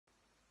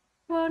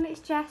Everyone, it's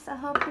Jess. I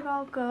hope you're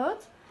all good.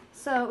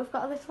 So we've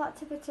got a little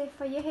activity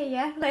for you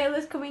here.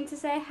 Layla's coming to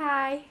say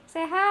hi.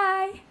 Say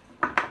hi.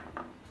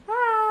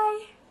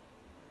 Hi.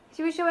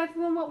 Should we show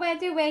everyone what we're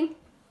doing?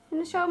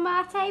 Gonna show them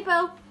our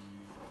table.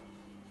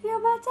 Show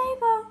them our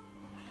table.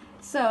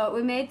 So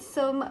we made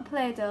some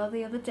Play-Doh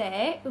the other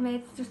day. We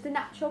made just a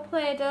natural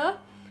Play-Doh.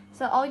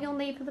 So all you'll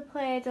need for the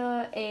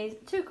Play-Doh is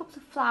 2 cups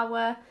of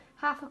flour,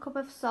 half a cup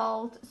of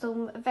salt,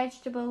 some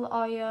vegetable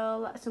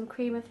oil, some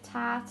cream of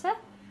tartar,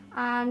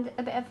 and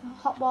a bit of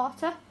hot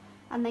water,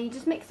 and then you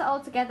just mix it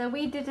all together.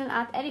 We didn't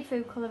add any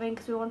food colouring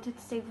because we wanted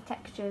to see the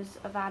textures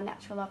of our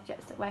natural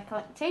objects that we're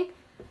collecting.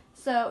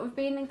 So we've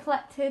been and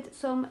collected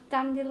some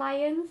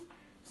dandelions,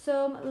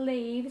 some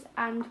leaves,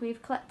 and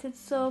we've collected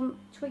some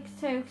twigs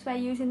too because we're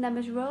using them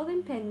as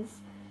rolling pins.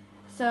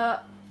 So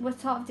we're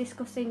sort of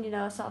discussing, you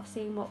know, sort of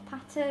seeing what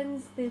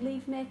patterns the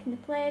leaves make in the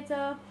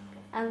Play-Doh,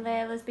 and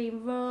Layla's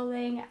been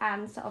rolling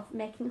and sort of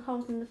making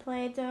holes in the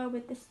Play-Doh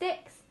with the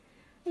sticks.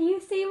 Are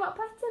you seeing what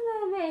pattern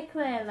I make,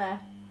 Layla?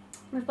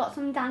 We've got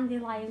some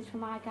dandelions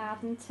from our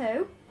garden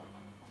too.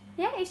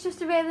 Yeah, it's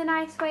just a really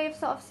nice way of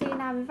sort of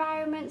seeing our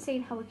environment,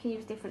 seeing how we can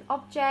use different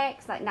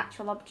objects, like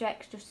natural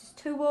objects, just as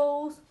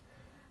tools.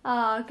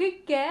 Oh,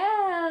 good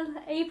girl.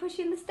 Are you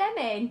pushing the stem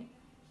in?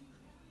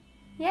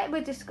 Yeah,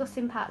 we're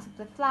discussing parts of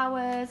the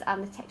flowers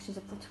and the textures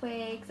of the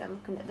twigs and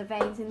looking at the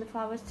veins in the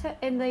flowers too,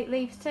 in the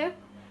leaves too.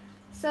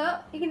 So,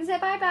 you're going to say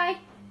bye-bye?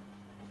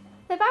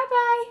 Say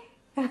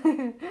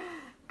bye-bye.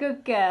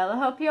 Good girl. I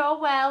hope you're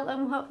all well,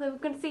 and hopefully we're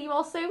going to see you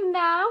all soon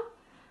now.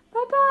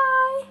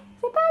 Bye-bye.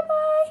 Say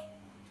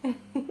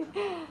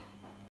bye-bye.